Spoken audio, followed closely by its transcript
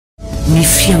ny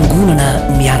fiangonana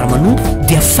Miara Manompo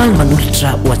dia faly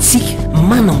manolotra ho antsika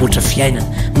manamboatra fiainana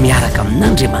miaraka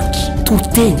amin'Andriamanitra.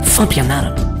 Toriteny,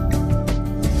 fampianarana,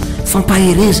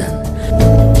 fampaherezana,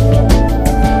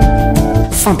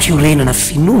 fampiorenana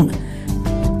finoana,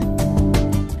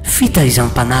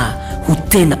 fitahirizam-panahy ho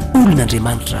tena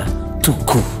olon'Andriamanitra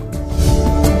tokoa.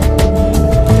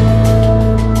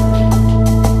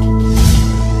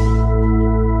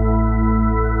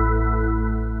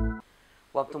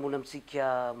 Hoampitomboana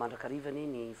amintsika mandrakarivany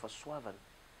ny fahasoavana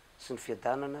sy ny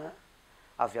fiadanana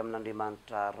avy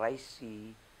amin'Andriamanitra Ray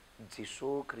sy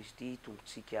Jesosy Kristy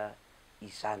tompontsika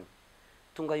izany.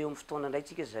 Tonga eo amin'ny fotoana indray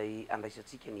tsika izay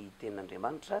andraisantsika ny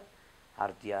tenin'Andriamanitra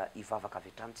ary dia hivavaka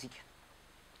avy hatranintsika.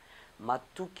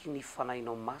 Matoky ny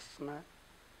fanahinao masina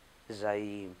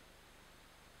izay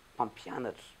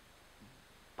mpampianatra,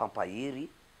 mpampahery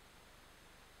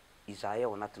izahay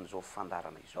ao anatin'izao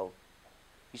fandarana izao.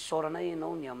 Isaoranay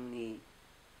ianao ny amin'ny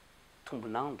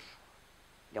tombonandro,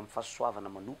 ny amin'ny fahasoavana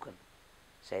manokana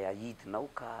izay ahidinao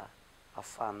ka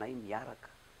ahafahanay miaraka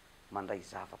mandray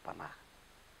zava-panahy.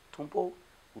 Tompo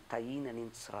ho tahina ny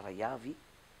tsiraray avy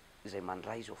izay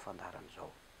mandray izao fandarana izao.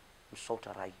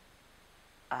 Misaotra ray.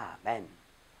 Amen.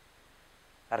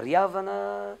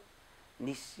 Riavana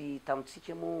nisy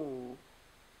tamintsika moa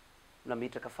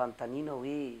nametraka fanontaniana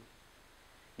hoe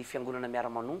ny fiangonana Miara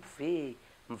Manompo ve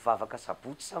mivavaka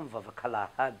sabotsy sa mivavaka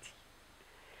lahady?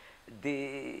 De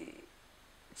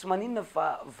tsy maninona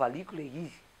fa valiko le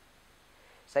izy.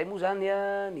 Zay moa zany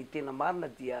ny tena marina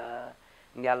dia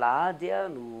ny alahady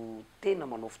no tena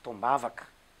manao fotoam-bavaka.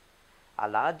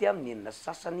 Alahady amin'ny enina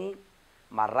sasany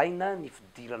maraina ny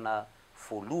fidirana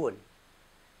voalohany,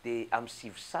 de amin'ny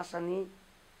sivy sasany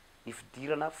ny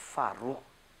fidirana faharoa.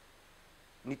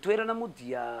 Ny toerana moa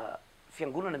dia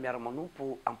fiangonana Miara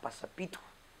Manompo Ampasapitoko.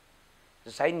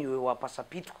 Zay ny eo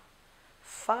Ampasapitoko.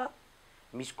 Fa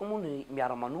misy koa moa ny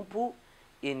Miara Manompo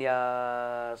eny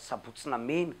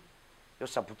Sabotsinamena. Eo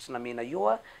Sabotsinamena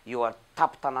eo eo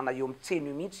atapo-tanàna eo amin'Tseno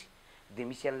io mihitsy. De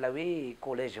misy an'ilay hoe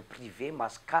collège privé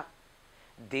Masaka.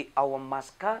 De ao amin'ny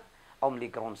Masaka, ao amin'le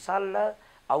grande salle,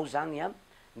 ao zany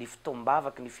ny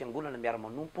fotoam-bavaky ny fiangonana Miara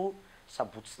Manompo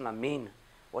Sabotsinamena.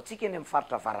 Ho antsika eny amin'ny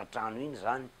faritra Avaradrano iny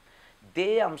zany.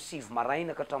 De amin'ny sivy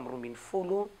maraina ka hatramin'ny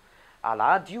 12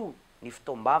 alahady io ny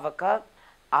fotoam-bavaka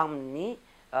amin'ny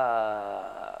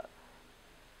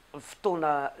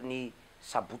fotoana ny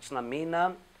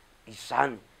Sabotsinamena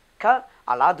izany. Ka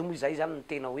alahady moa izay zany ny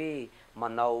tena hoe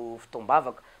manao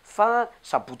fotoam-bavaka. Fa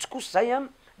sabotsy kosa zay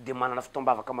de manana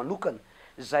fotoam-bavaka manokana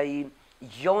zay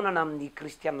ionana amin'ny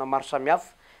kristianina maro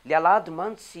samihafa. Le alahady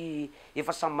mantsy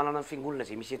efa samy manana ny fiangonana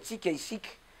zay misy atsika isika,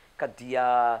 ka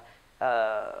dia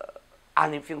any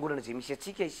amin'ny fiangonana zay misy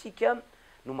atsika isika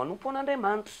no manompo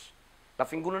an'Andriamanitra. Na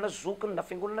fiangonana zokiny, na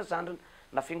fiangonana zandrana,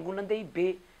 na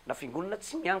fiangonan-dehibe, na fiangonana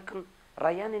tsy miankina,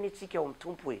 raha ihany any atsika ao amin'ny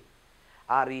tompo e.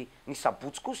 Ary ny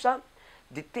sabotsy kosa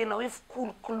de tena hoe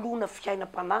fikolokoloana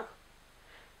fiainam-panahy,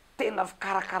 tena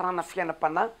fikarakarana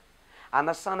fiainam-panahy,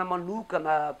 anasana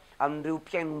manokana amin'ireo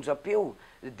mpiaino onjam-peo,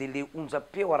 de le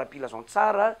onjam-peo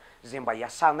ara-pilazantsara zay mba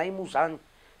hiasanay moa zany,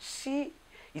 sy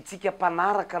itsika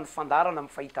mpanaraka ny fandarana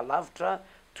amin'ny fahitalavitra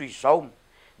toy izao.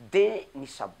 De ny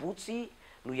sabotsy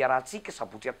no iarahantsika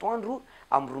sabotsy atoandro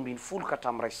amin'ny 12 ka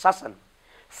hatramin'ny 1 sasany.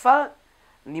 Fa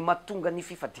ny mahatonga ny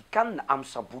fifadikanina amin'ny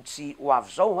sabotsy ho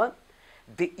avy zao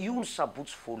de io ny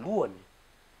sabotsy voalohany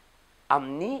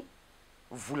amin'ny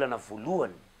volana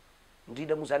voalohany,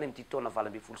 indrindra moa zany amin'ity taona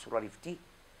 2024 ity.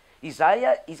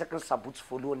 Izahay isaky ny sabotsy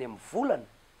voalohany amin'ny volana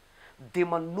de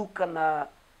manokana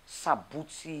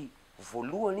sabotsy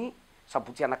voalohany,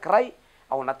 sabotsy anankiray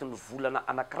ao anatin'ny volana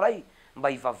anankiray mba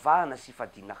hivavahana sy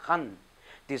hifadiana hanina.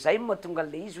 De zay mahatonga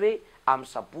an'le izy hoe amin'ny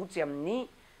sabotsy amin'ny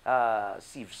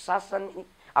sivy sasany,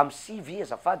 amin'ny sivy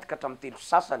azafady ka hatramin'ny 3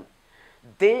 sasany.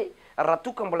 De raha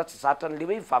toka mbola tsy zatra an'le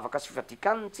hoe vavaka sy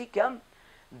fifadikanina tsika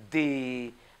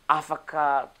de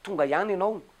afaka tonga ihany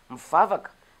ianao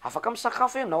mivavaka, afaka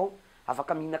misakafo ianao,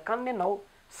 afaka mihinan-kanina ianao,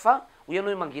 fa ho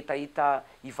ianao mangetaheta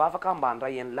hivavaka mba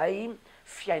handray an'ilay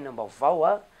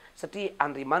fiainam-baovao satria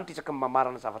Andriamanitra isaky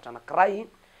mamarana zavatra anankiray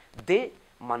de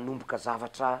manomboka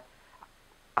zavatra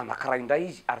anankiray indray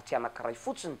izy, ary tsy anankiray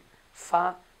fotsiny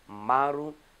fa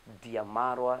maro dia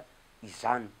maro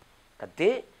izany. Ka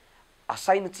de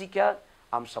asainantsika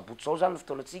amin'ny sabotsy zao zany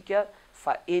fotoanantsika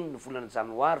fa 9 volana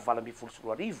janoary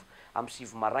 2024 amin'ny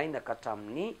 7 maraina ka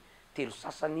hatramin'ny 3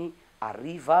 sasany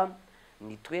ariva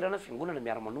ny toerana fiangonana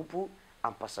Miara Manompo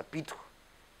Ampasapitoko.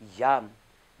 Ya,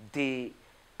 de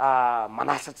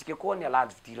manasa antsika koa ny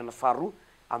alahady fidirana faharoa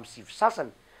amin'ny 7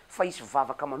 sasany fa isy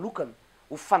vavaka manokana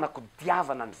ho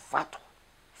fanakodiavana ny vato,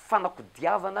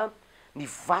 fanakodiavana ny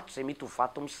vato zay mety ho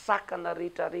vato misakana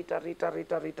rehetra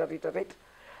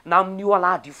na amin'io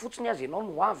alady io fotsiny azy ianao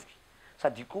no avy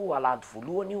sady koa alady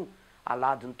voalohany io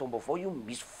alady ny tombo avao io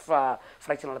misy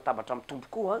firaisana latabatra amin'ny tompo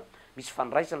koa misy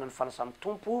fandraisana ny fanasamy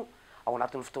tompo ao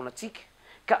anatin'ny fotoanatsika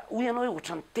ka hoy ianao hoe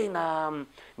ohatrany tena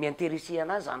miinteresse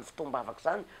anazy zany fotoam-bavaka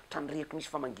zany ohatrany reko misy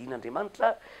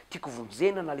famangin'Andriamanitra tiako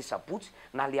vonjena na le sabotsy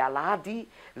na le alady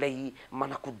lay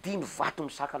manakodiny vato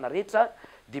misakana rehetra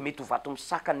de mety ho vato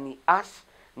misakana ny asa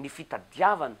ny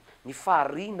fitadiavana ny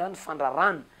faharina ny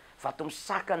fandrarana vato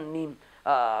misakana ny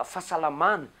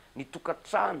fahasalamana ny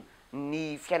tokatrano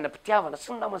ny fiainam-pitiavana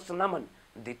sy ny namana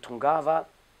de tongava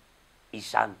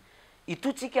izany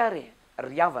ito tsika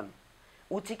ry havana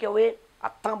hotsika hoe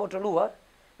atambotra aloha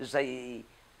zay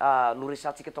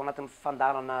noresantsika tao anatin'ny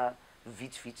fandarana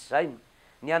vitsivitsy zay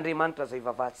ny Andriamanitra zay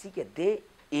vavahantsika de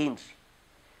endry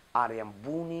ary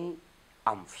ambony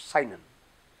amin'ny fisainana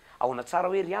ahona tsara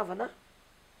hoe ry havana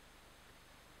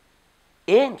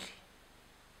endry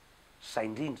zay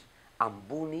indrindra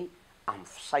ambony amin'ny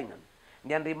fisainana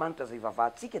ny Andriamanitra zay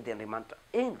vavahantsika de Andriamanitra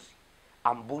endry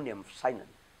ambony amin'ny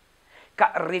fisainana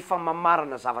ka rehefa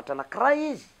mamarana zavatra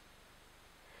anankiray izy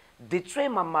de tsy hoe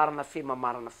mamarana fe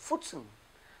mamarana fotsiny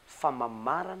fa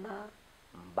mamarana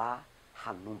mba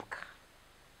hanomboka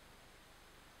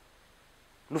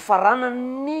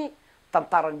nofaranany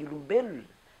tantaran'ny olombelona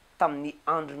tamin'ny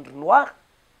androny noa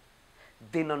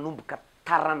de nanomboka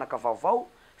taranaka vaovao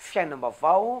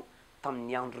fiainam-bavao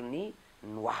tamin'ny androny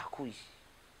noa koa izy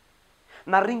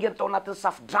naringany tao anatin'ny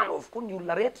safidrano avokoa ny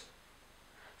olona rehetra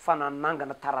fa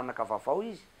nanangana taranaka vaovao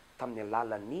izy tamin'ny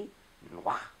alalan'ny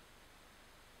noa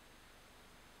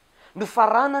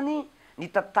nofaranany ny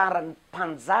tantaran'ny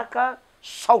mpanjaka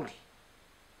Saoly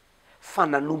fa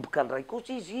nanomboka ndray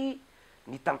kosa izy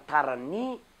ny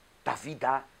tantaran'ny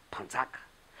Davida mpanjaka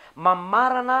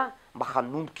mamarana mba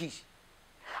hanomboka izy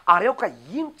ary ao ka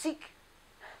ino tsika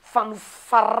fa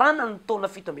nofaranany taona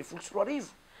 7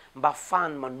 mba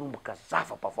ahafahany manomboka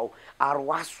zava-bavao ary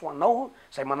ho aso anao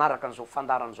zay manaraka an'izao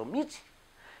fandaran'izao mihitsy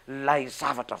lay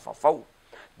zavatra vaovao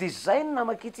de zay no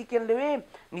namakitsika an'le hoe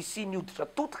nisy nioditra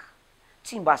tota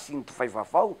tsy mba asiany divay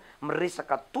vaovao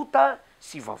miresaka tota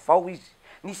sy vaovao izy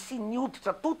nisy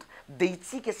nioditra tota de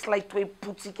itsika sy lay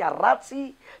toe-potsika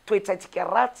ratsy toe-tsaitsika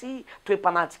ratsy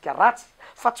toe-panahintsika ratsy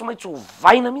fa tsy maintsy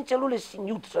hovaina mihitsy aloha le sy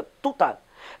nioditra tota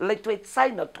lay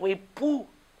toe-tsaina toe-po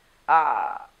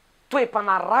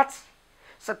toe-panahy ratsy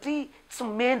satria tsy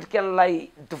mendrika an'lay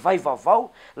divay vaovao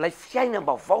lay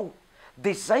fiainam-bavao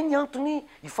de zay ny antony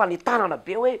ifanetanana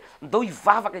be hoe ndao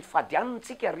hivavaka ifadianina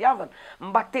tsika ry havana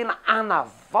mba tena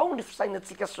anavao ny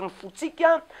fisainantsika sy ny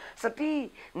fotsika satria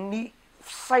ny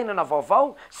fisainana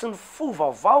vaovao sy ny fo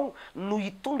vaovao no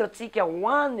hitondra tsika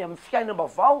hoany amin'ny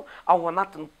fiainam-bavao ao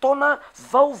anatin'ny taona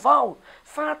vaovao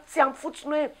fa tsy ampy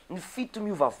fotsiny hoe ny fito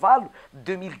miovavalo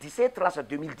 2017 lasa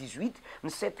 2018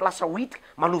 ny 7 lasa 8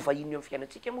 manova ino amin'ny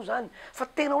fiainantsika moa zany fa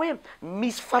tena hoe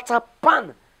misy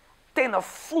fatsapana tena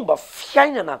fomba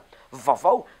fiainana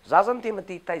vaovao za zany tena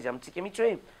tehitaizy amintsika mihitsy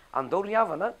hoe andao ry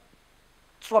havana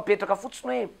tsy apetraka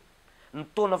fotsiny hoe ny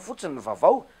taona fotsiny ny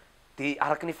vaovao de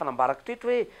araky ny fanambarako teto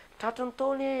hoe tratry ny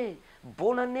taony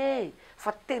bonane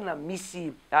fa tena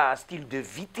misy style de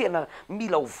vie tena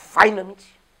mila hovaina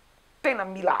mihitsy tena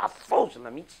mila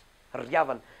avaozana mihitsy ry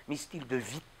havana misy style de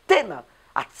vie tena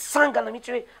atsangana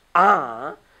mihitsy hoe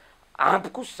ampy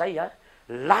kosa zay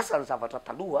lasa ny zavatra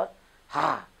taloha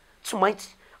tsy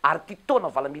maintsy ary ty taona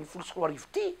 2024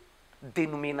 ty de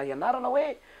nomena ianarana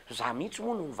hoe za mihitsy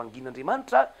moa no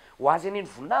nivangin'Andriamanitra ho azy any ny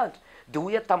voninahitra de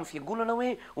hoy tamin'ny fiangonana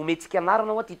hoe omentsika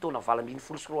ianarana hoa ty taona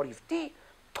 2024 ty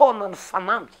taona ny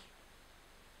fanamby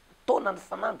taona ny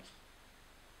fanamby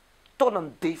taona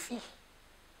ny défi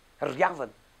ry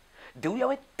havana de hoy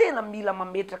hoe tena mila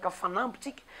mametraka fanamby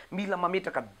tsika mila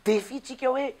mametraka défi tsika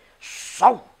hoe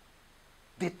zao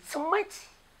de tsy maintsy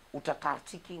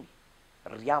hotratrarintsika iny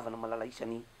ry havana malala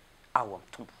isany ao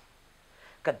amin'ny tombo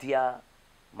ka dia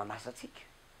manasatsika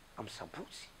amin'ny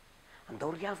sabotsy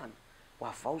andao ry havana ho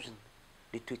avaozina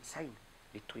le toe-tsaina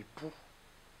le toe-po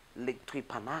le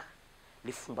toe-panahy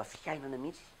le fomba fiainana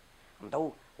mihitsy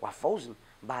andao ho avaozina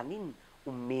mba haninona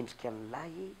homendrika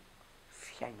an'lay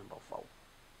fiainam-bavao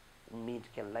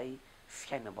homendrika an'lay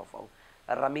fiainam-bavao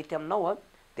raha mety aminao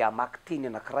de amaky teny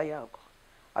anankiray ahako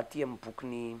aty amin'ny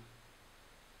bokyny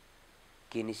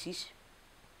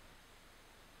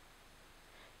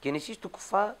Genesis toko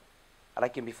fa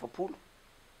 1:7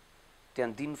 te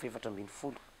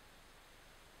 2:7.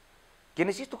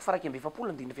 Genesis toko fa 1:7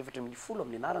 2:7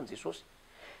 amin'ny anaran'i Jesosy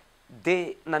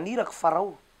de naniraka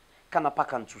Farao ka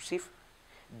napakany Josefa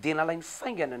de nalainy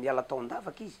faingana niala tao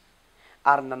andavaka izy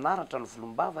ary nanaratra ny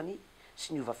volombavany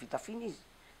sy niova fitafina izy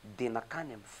de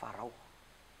nakany amin'ny farao.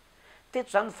 Teto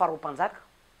zany ny farao mpanjaka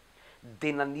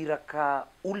de naniraka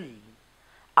olona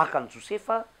akan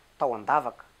Josefa tao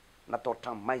andavaka natao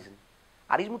tranomaizina.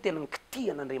 Ary izy moa tena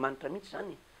nikitihan'Andriamanitra mihitsy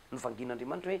zany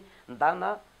nivangin'Andriamanitra hoe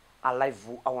ndana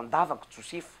alaivo ao andavaka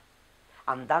Josefa,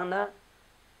 andana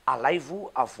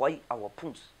alaivo avoay ao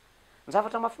amponja. Ny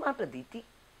zavatra mahafinaritra de ity,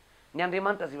 ny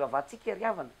Andriamanitra zay vavantsika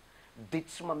riavana de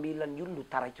tsy mamela ny olona ho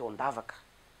taraiky ao andavaka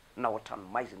na ao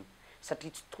an-tranomaizina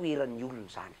satria tsy toeran'ny olona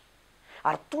zany.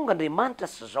 Ary tonga Andriamanitra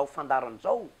sy zao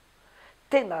fandaran'izao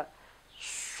tena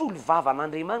solo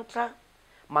vavan'Andriamanitra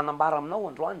manambara aminao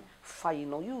androany fa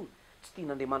ianao io tsy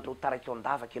tian'Andriamanitra ho taraiky ao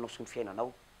andavaka ianao sy ny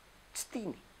fiainanao, tsy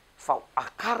tiany fa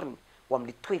akariny ho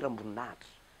amin'ny toeram-boninahitra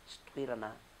sy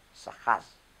toerana sahaza.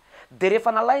 De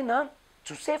rehefa nalaina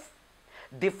Josefa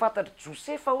de fantatry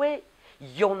Josefa hoe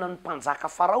iaona ny mpanjaka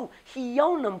farao,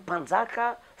 hiaona ny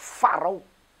mpanjaka farao.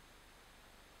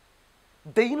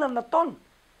 De inona nataony?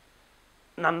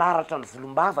 Nanaratra ny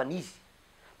volombavany izy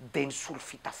de nisolo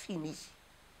fitafina izy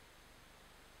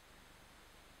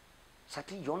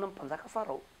satria iaona ny mpanjaka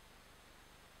farao.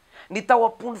 Ny tao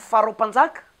am-pony farao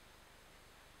mpanjaka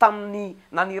tamin'ny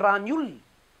nanirahany olona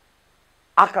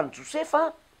akan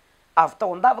Josefa avy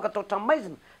tao andavaka tao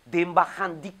tranomaizina de mba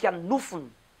handika ny nofony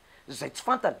zay tsy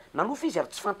fantany. Nanofy izy ary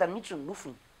tsy fantany mihitsy ny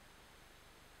nofony.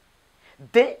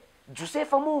 De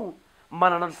Josefa moa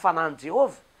manana ny fanahin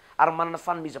Jehova ary manana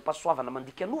fanomezam-pahasoavana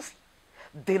mandika nofy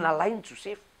de nalainy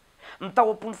Josefa. Ny tao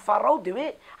am-pony farao de hoe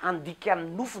handika ny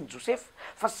nofiny Josefa,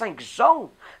 fa saingy zao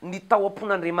ny tao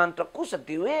am-pon'Andriamanitra kosa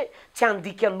de hoe tsy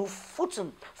handika nofy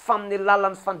fotsiny fa amin'ny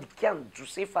alalan'ny fandikany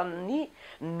Josefa ny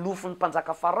nofiny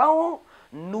mpanjaka farao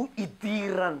no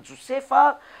idiran'ny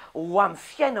Josefa ho amin'ny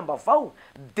fiainam-bavao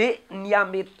de ny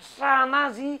ametrahana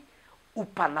azy ho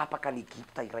mpanapaka ny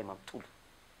Egypta iray manontolo.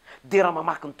 De raha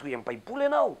mamaky ny toy amin'ny Baiboly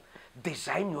ianao de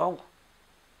zay ny ao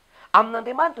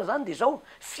amin'Andriamanitra zany de zao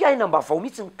fiainam-bavao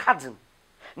mihitsy ny kajiny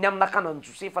ny amin'akanan'ny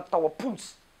Josefa tao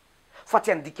am-ponjy fa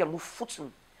tsy handika nofy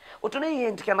fotsiny. Ohatrany hoe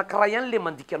endrika anankiray ihany le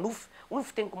mandika nofy. Hoy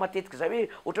fiteniko matetika zay hoe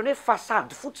ohatrany hoe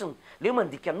fasady fotsiny le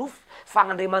mandika nofy, fa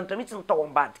Andriamanitra mihitsy ny tao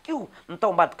ambadika io, ny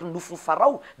tao ambadiky ny nofiny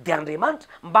farao de Andriamanitra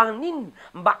mba haninona?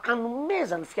 Mba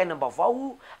hanomezany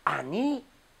fiainam-bavao any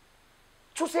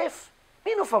Josefa.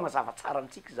 Mino fa mazava tsara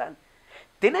antsika zany.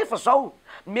 De nefa zao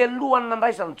mialohany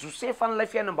nandraisany Josefa n'ilay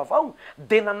fiainam-bavao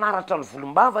de nanaratra ny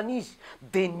volombavany izy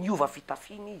de niova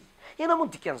fitafina izy. Ianao moa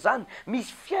dikan'izany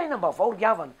misy fiainam-bavao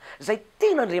riavana zay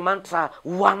tian'Andriamanitra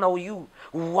ho anao io,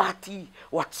 ho aty,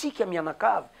 ho atsika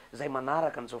mianakavy zay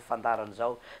manaraka an'izao fandarana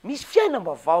zao. Misy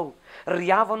fiainam-bavao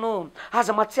riavanao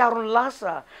aza matsiaro ny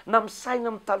lasa na misaina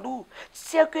amin'ny taloha,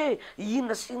 tsy haiko hoe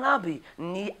inona sy inaby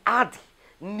ny ady,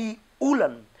 ny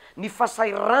olana, ny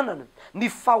fasairanana, ny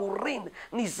fahorena,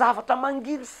 ny zavatra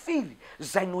mangirifiry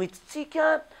zay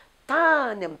noentitsika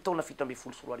tany amin'ny taona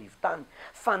 724 tany.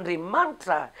 Fa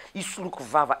Andriamanitra isoloko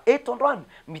vava eto androany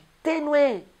miteny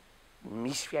hoe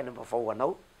misy fiainam-bavao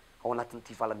anao ao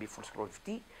anatin'ity 724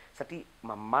 ity satria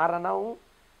mamaranao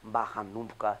mba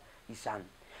hanomboka izany.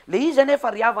 Le izy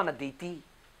anefa riavana de ity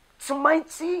tsy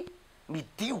maintsy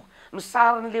midio ny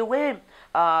saran'le hoe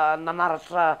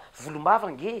nanaratra volombava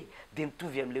nge de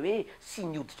mitovy am'le hoe sy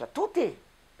nioditra toty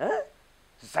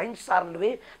zay ny saran'le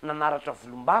hoe nanaratra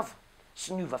volombava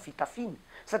sy niova fitafina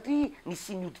satria ny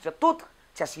sy nioditra tota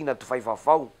tsy asina divay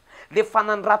vaovao. Le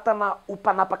fanandratana ho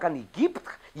mpanapaka ny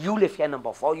Egypta io le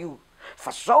fiainam-bavao io.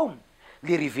 Fa zao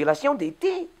le révélation de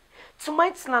ity tsy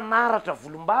maintsy nanaratra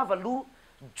volombava aloha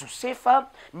Josefa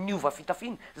niova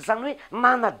fitafina, zany hoe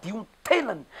nanadio ny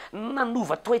tenany,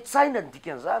 nanova toe-tsaina ny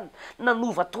dikan'izany,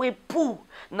 nanova toe-po,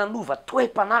 nanova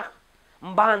toe-panahy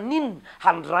mba haninona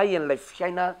handray an'ilay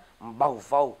fiaina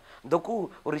mbaovao.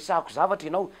 Ndako resahako zavatra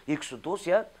ianao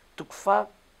Exodosy toko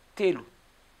 7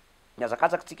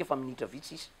 miazakazaka tsika fa minitra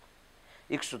vitsy izy.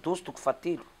 Exodosy toko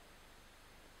 7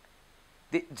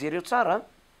 de jereo tsara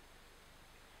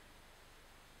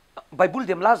Baiboly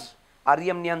de milaza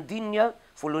ary amin'ny andininy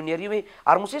voalohany ary hoe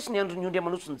ary Mosesy niandro ny ondry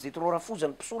amanosi ny Jetro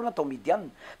rafozany mpisorona tao Midianina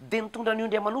de nitondra ny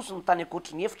ondry amanosi ny tany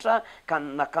ankoatry ny efitra ka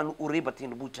nakano Oreba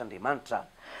tendrombohitr'Andriamanitra.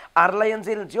 Ary lay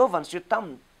anjelin'i Jehova niseho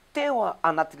taminy teo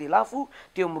anaty lelafo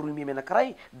teo amin'ny roa memy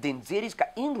anankiray de nijery izy ka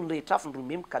indro ny rehetra afo ny roa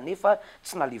memy kanefa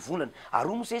tsy nalevonana. Ary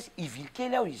hoy Mosesy ivily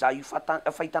kely aho iza io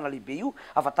fahitana lehibe io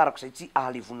ahafantarako zay tsy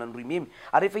ahalevonana ny roa memy.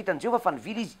 Ary rehefa hitan'i Jehova fa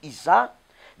nivily izy iza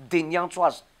de niantso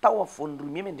azy tao avoan'ny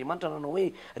roa memy Andriamanitra nanao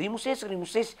hoe ry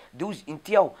Mosesy de hoy izy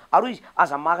inty aho. Ary hoy izy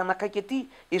aza manakaiky aty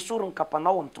esoriny ny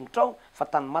kapanao amin'ny tongotrao fa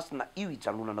tanomasina io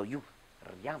ijanonanao io.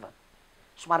 Riavana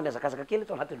somary miazakazaka kely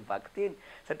atao anatin'ny vaky teny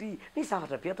satria nisy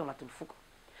zavatra be atao anatin'ny foko.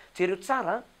 Jereo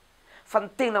tsara fa ny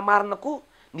tena marina koa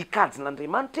ny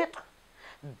kajin'Andriamanitra eto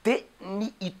de ny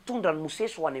itondra ny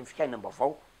Mosesy ho any amin'ny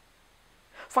fiainam-baovao.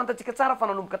 Fantatsika tsara fa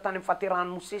nanomboka tany amin'ny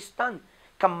fahaterahan'ny Mosesy tany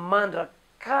ka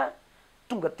mandraka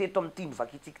tonga teto amin'ity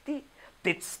nivakitsika ity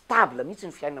de tsy stable mihitsy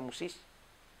ny fiaina Mosesy.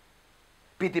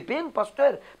 Be deaibe ny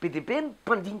pasteur, be deaibe ny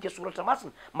mpandinika soratra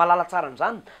masina, malala tsara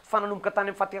an'izany, fa nanomboka tany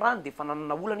amin'ny fahaterahany de fa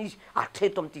nanana olana izy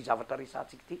atreto amin'ity zavatra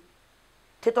resantsika ity.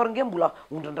 Teto aringe mbola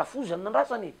ondran-drafozana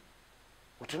nandrasany,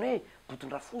 ohatrany hoe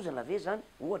boton-drafozana ve zany,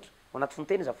 ohatra ao anaty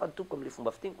fonteny zafady toko am'le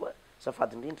fomba fiteny koa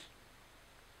zafady indrindra.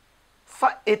 Fa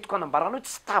etoko anambarana hoe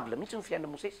tsy stable mihitsy ny fiaina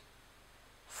Mosesy.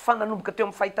 Fa nanomboka teo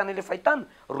amin'ny fahitana ile fahitana,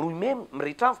 roy memy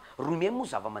mirehetra avy, roy memy moa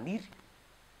zava-maniry.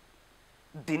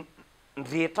 De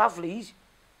rehetra avy le izy,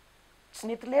 tsy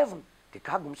nety levina, de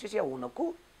gago Mosesy ahoana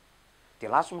koa. De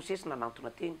lasa Mosesy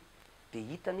nanantona teny, de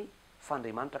hitany fa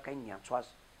Andriamanitra kay niantso azy.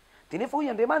 De nefa hoy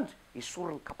Andriamanitra,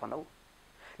 esoriny kapanao.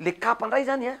 Le kapa ndray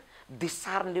zany de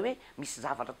sarin'le hoe misy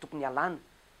zavatra tokony alana,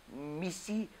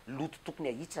 misy loto tokony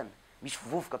ahitsana, misy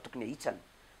vovoka tokony ahitsana.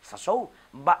 Fa zao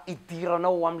mba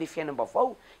idiranao am'le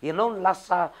fiainam-baovao, ianao ny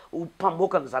lasa ho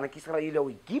mpamoaka ny zanak'Israely ao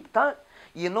Egypta,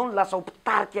 ianao ny lasa ho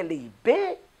mpitarika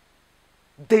lehibe,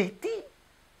 de ity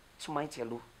tsy maintsy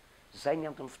aloha. Zay ny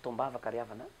antony fotoam-bavaka ry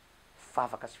havana,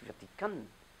 vavaka sy fivadikanina,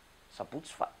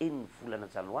 sabotsy fa 9 volana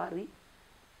janoary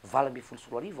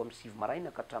 2024 amin'ny 7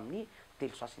 maraina ka hatramin'ny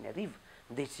 3 sasany ariva.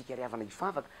 Ndeha tsika ry havana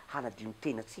hivavaka hanadio ny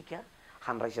tenatsika,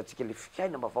 handraisantsika le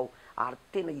fiainam-baovao ary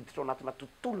tena hiditra ao anatina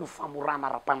tontolo ny famorana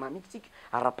ara-panahy mihitsy tsika,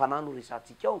 ara-panahy no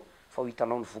resantsika ao fa ho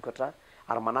hitanao ny vokatra.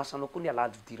 Ary manasanao koa ny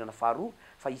alahady fidirana faharoa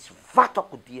fa hisy vato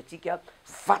akodiatsika,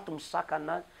 vato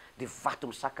misakana, de vato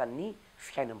misakany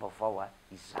fiainam-baovao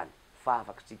izany.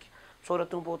 Vavaka tsika. Tsaora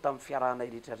tompo tamin'ny fiarahana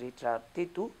rehetrarehetra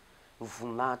teto,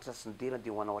 voninahitra sy ny dera de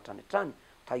ho anao hatrany hatrany,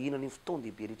 tahina ny fotoana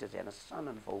dehibe rehetra zay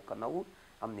anasana ny vahoakanao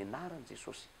amin'ny anaran'i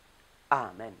Jesosy.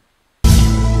 Amen.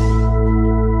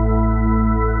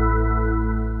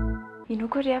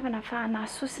 Inoko ry havana fa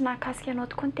nasosina akasika anao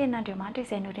tokoa ny tenin'Andriamanitra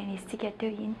izay norenesintsika teo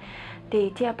iny. De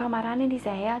tia mpamarana iny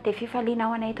izay de fifaliana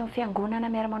ao anay eto amin'ny fiangonana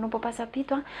Miara Manompo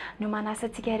pasapito no manasa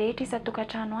antsika rehetra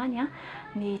isa-tokantrano any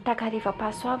ny takariva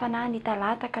pasoavana ny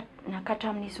talata ka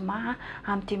hatramin'ny zoma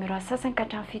amin'ny 2 sasany ka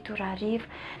hatramin'ny 7 ariva.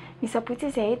 Ny sabotsy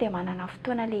izay de manana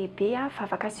fotoana lehibe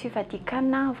vavaka sy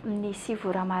fivadikanina ny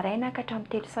 7 maraina ka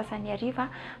hatramin'ny 3 sasany ariva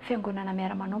fiangonana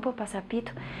Miara Manompo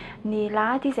pasapito. Ny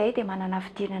lahady izay de manana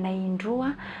fidirana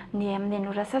indroa, ny amin'ny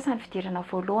 9 sasany fidirana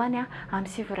voalohany amin'ny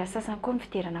 7 sasany koa ny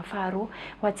fidirana faharoa.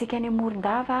 Ho antsika ny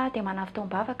Morondava de manana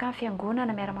fotoam-bavaka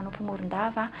fiangonana Miara Manompo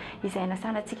Morondava izay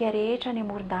nasanantsika rehetra ny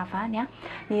Morondava any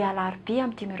ny alarobia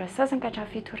amin'ny 5 sasany ka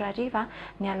hatramin'ny 7 ariva,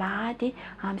 ny alahady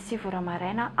amin'ny 7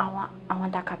 maraina ao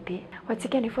Andakabe. Ho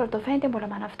antsika ny Fort-Dauphin de mbola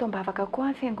manana fotoam-bavaka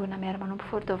koa fiangonana Miara Manompo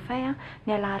Fort-Dauphin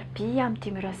ny alarobia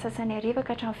amin'ny 5 sasany ariva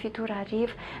ka hatramin'ny 7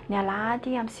 ariva, ny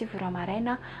alahady amin'ny 7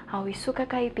 maraina ao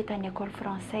Isokaka ipitany école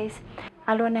française.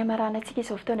 Alohanay marana antsika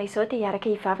izao fotoana izao de hiaraka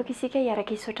hivavaka isika,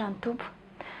 hiaraka hisaotra ny Tompo.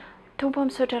 Tompo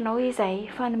misaotra anao izay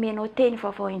fanomenao teny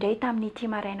vaovao indray tamin'ity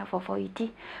maraina vaovao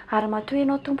ity. Ary matoa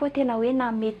ianao Tompo tena hoe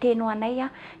nanome teny ho anay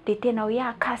de tena hoe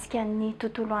akasika ny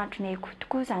tontolo andronay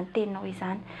tokoa izany teninao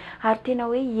izany. Ary tena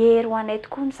hoe hery ho anay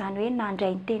tokoa izany hoe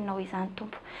nandray ny teninao izany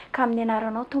Tompo. Ka amin'ny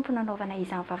anaranao Tompo nanaovana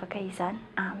izany vavaka izany.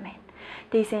 Amen.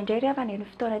 De izay indray ry havana ny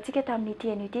fotoana antsika tamin'ity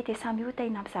an'ity de samy hota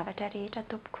ina amin'ny zavatra rehetra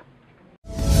Tompoko.